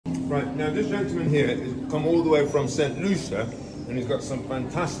Right, now this gentleman here has come all the way from St.Lucia and he's got some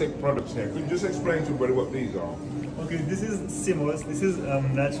fantastic products here. Could you just explain to everybody what these are? Okay, this is sea moss. This is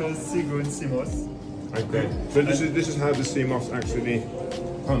natural sea-grown sea moss. Okay, so this is how the sea moss actually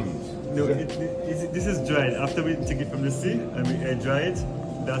comes? No, this is dried. After we take it from the sea and we air dry it,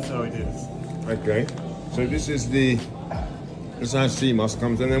 that's how it is. Okay, so this is how sea moss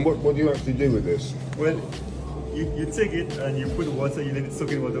comes, and then what do you actually do with this? Well, you take it and you put water, you let it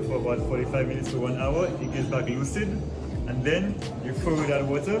soak in water for about 45 minutes to 1 hour, it gets back lucid, and then you throw that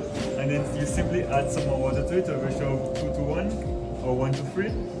water, and then you simply add some more water to it, a ratio of 2 to 1 or 1 to 3,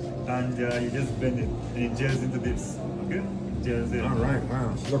 and you just blend it, and it gels into this, okay? It gels in. Alright,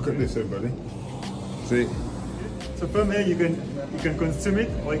 wow, look at this everybody. See? So from here you can consume it,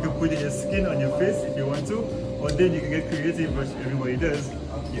 or you can put it in your skin, on your face if you want to, or then you can get creative, which everybody does,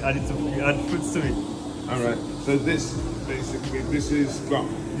 you add fruits to it. Alright, so this is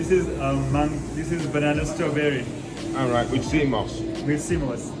this is banana strawberry. Alright, with sea moss. With sea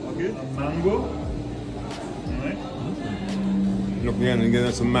moss, okay? Mango. Alright. Look again,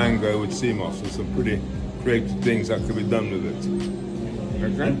 that's a mango with sea moss. There's some pretty creative things that could be done with it.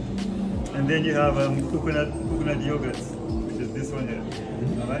 Okay? And then you have coconut yogurt, which is this one here.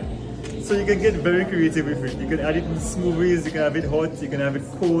 Alright? So you can get very creative with it. You can add it in smoothies, you can have it hot, you can have it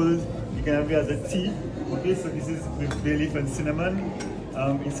cold, you can have it as a tea. Okay, so this is with bay leaf and cinnamon.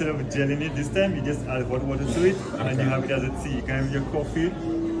 Instead of gelling it this time, you just add hot water to it and you have it as a tea. You can have your coffee.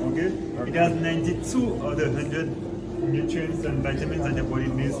 Okay? It has 92 out of 100 nutrients and vitamins that your body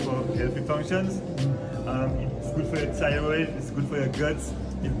needs for healthy functions. It's good for your thyroid, it's good for your guts,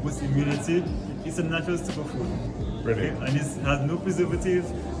 it boosts immunity. It's a natural superfood. Brilliant. Okay? And it has no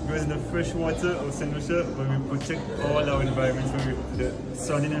preservatives, grows in the fresh water of St. Lucia, where we protect all our environments, where the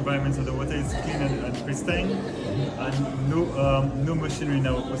surrounding environments of the water is clean and pristine, and no machinery in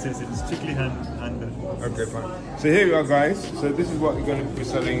our process, it's strictly handled. Okay, fine. So here you are, guys. So this is what you're going to be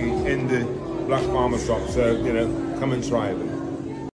selling in the Black Farmer shop, so, you know, come and try them.